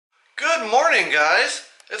Good morning, guys.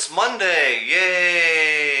 It's Monday.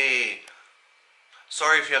 Yay!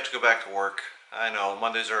 Sorry if you have to go back to work. I know,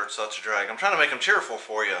 Mondays are such a drag. I'm trying to make them cheerful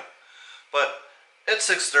for you. But it's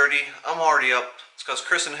 6:30. I'm already up. It's because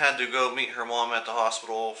Kristen had to go meet her mom at the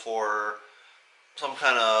hospital for some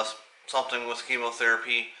kind of something with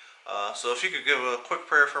chemotherapy. So if you could give a quick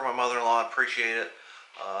prayer for my mother-in-law, I'd appreciate it.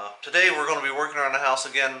 Today we're going to be working around the house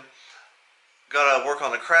again. Gotta work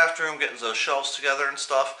on the craft room, getting those shelves together and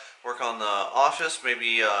stuff. Work on the office,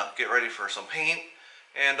 maybe get ready for some paint.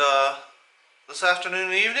 And this afternoon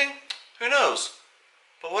and evening, who knows?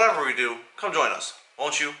 But whatever we do, come join us,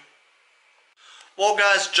 won't you? Well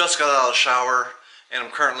guys, just got out of the shower and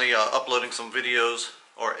I'm currently uploading some videos,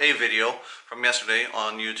 or a video from yesterday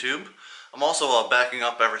on YouTube. I'm also backing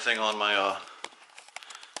up everything on my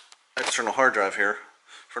external hard drive here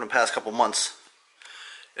for the past couple months.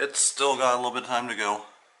 It's still got a little bit of time to go.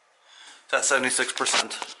 It's at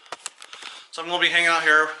 76%. So I'm going to be hanging out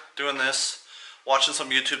here doing this, watching some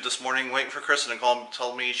YouTube this morning, waiting for Kristen to call and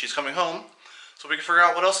tell me she's coming home so we can figure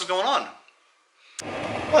out what else is going on.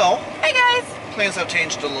 Well, hey guys! Plans have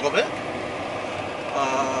changed a little bit.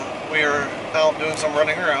 We are out doing some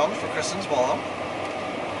running around for Kristen's mom.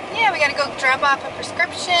 Yeah, we gotta go drop off a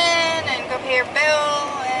prescription and go pay her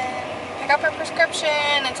bill and pick up her prescription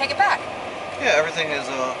and take it back. Yeah, everything is,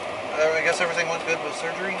 I guess everything went good with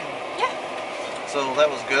surgery. Yeah. So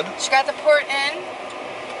that was good. She got the port in.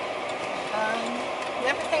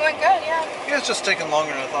 Everything went good, yeah. Yeah, it's just taking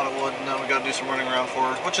longer than I thought it would. And now we gotta do some running around for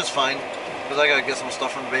her, which is fine. Because I gotta get some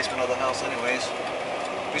stuff from the basement of the house anyways.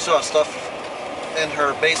 We still have stuff in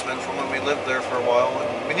her basement from when we lived there for a while,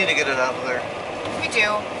 and we need to get it out of there. We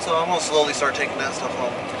do. So I'm gonna slowly start taking that stuff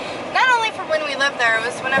home. Not only for when we lived there, it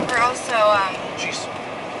was whenever also, Jeez.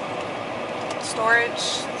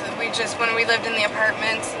 Storage. When we lived in the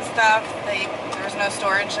apartments and stuff, there was no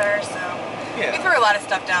storage there, so yeah. We threw a lot of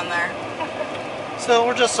stuff down there. So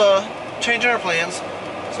we're just changing our plans.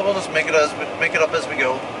 So we'll just make it up as we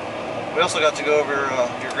go. We also got to go over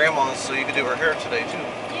your grandma's, so you can do her hair today too.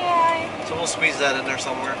 Yeah. So we'll squeeze that in there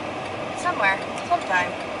somewhere.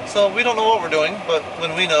 Sometime. So we don't know what we're doing, but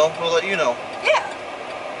when we know, we'll let you know. Yeah.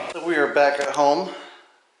 So we are back at home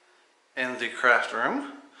in the craft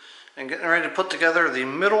room and getting ready to put together the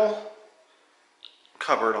middle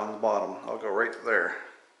cupboard on the bottom. I'll go right there.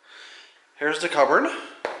 Here's the cupboard.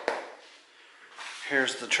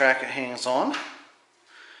 Here's the track it hangs on.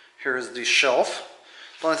 Here's the shelf.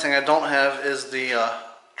 The only thing I don't have is the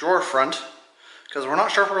drawer front, because we're not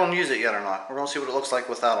sure if we're going to use it yet or not. We're going to see what it looks like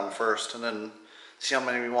without them first, and then see how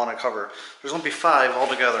many we want to cover. There's going to be 5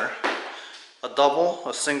 altogether. A double,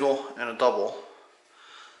 a single, and a double.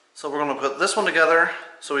 So we're going to put this one together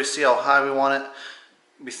so we see how high we want it.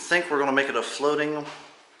 We think we're going to make it a floating.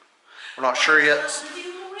 We're not sure yet.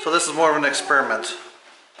 So this is more of an experiment.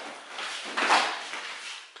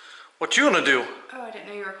 What you going to do? Oh, I didn't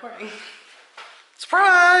know you were recording.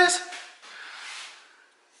 Surprise!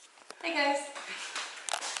 Hey guys.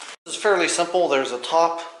 This is fairly simple. There's a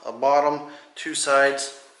top, a bottom, 2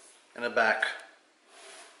 sides, and a back.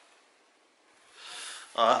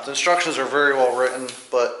 The instructions are very well written,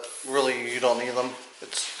 but really you don't need them.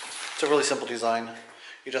 It's a really simple design.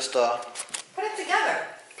 You just put it together.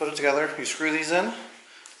 Put it together. You screw these in.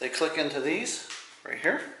 They click into these right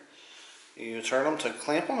here. You turn them to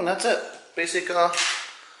clamp them, and that's it. Basic,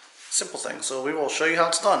 simple thing. So we will show you how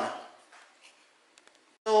it's done.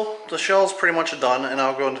 So the shell's pretty much done, and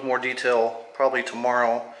I'll go into more detail probably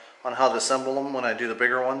tomorrow on how to assemble them when I do the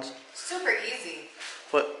bigger ones. Super easy.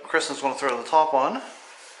 But Kristen's going to throw the top on,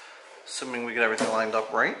 assuming we get everything lined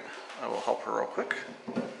up right. I will help her real quick.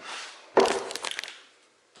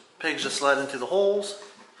 Pegs just slide into the holes.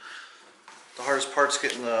 The hardest part's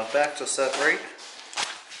getting the back to set right.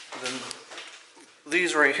 And then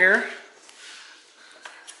these right here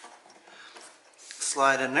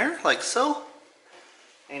slide in there like so,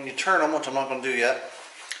 and you turn them, which I'm not going to do yet.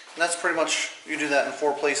 And that's pretty much, you do that in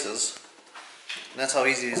 4 places, and that's how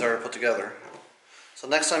easy these are to put together. So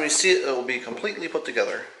next time you see it, it will be completely put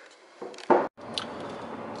together.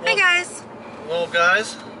 Hey guys! Well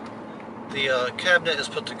guys, the cabinet is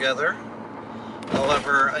put together.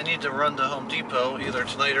 However, I need to run to Home Depot either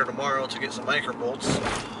tonight or tomorrow to get some anchor bolts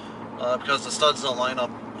because the studs don't line up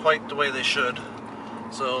quite the way they should.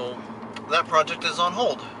 So that project is on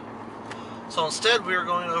hold. So instead we are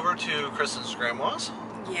going over to Kristen's grandma's.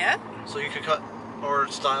 Yeah. So you could cut or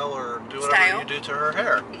style or do whatever you do to her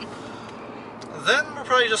hair. Then we're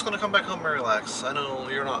probably just going to come back home and relax. I know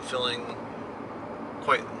you're not feeling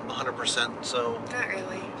quite 100%, so not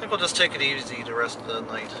really. I think we'll just take it easy the rest of the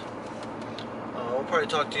night. We'll probably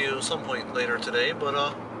talk to you at some point later today, but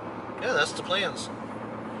yeah, that's the plans.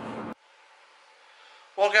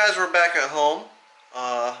 Well, guys, we're back at home.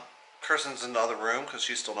 Kirsten's in the other room because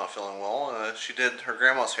she's still not feeling well. She did her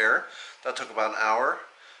grandma's hair. That took about an hour.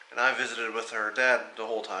 And I visited with her dad the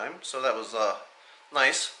whole time. So that was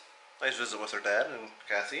nice. Nice visit with her dad and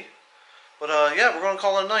Kathy. But yeah, we're going to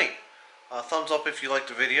call it a night. Thumbs up if you liked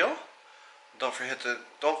the video. Don't forget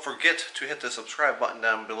to hit the subscribe button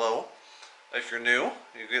down below. If you're new,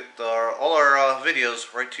 you get all our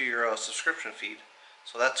videos right to your subscription feed.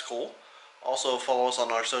 So that's cool. Also follow us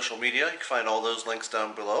on our social media. You can find all those links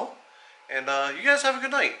down below. And you guys have a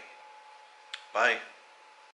good night. Bye.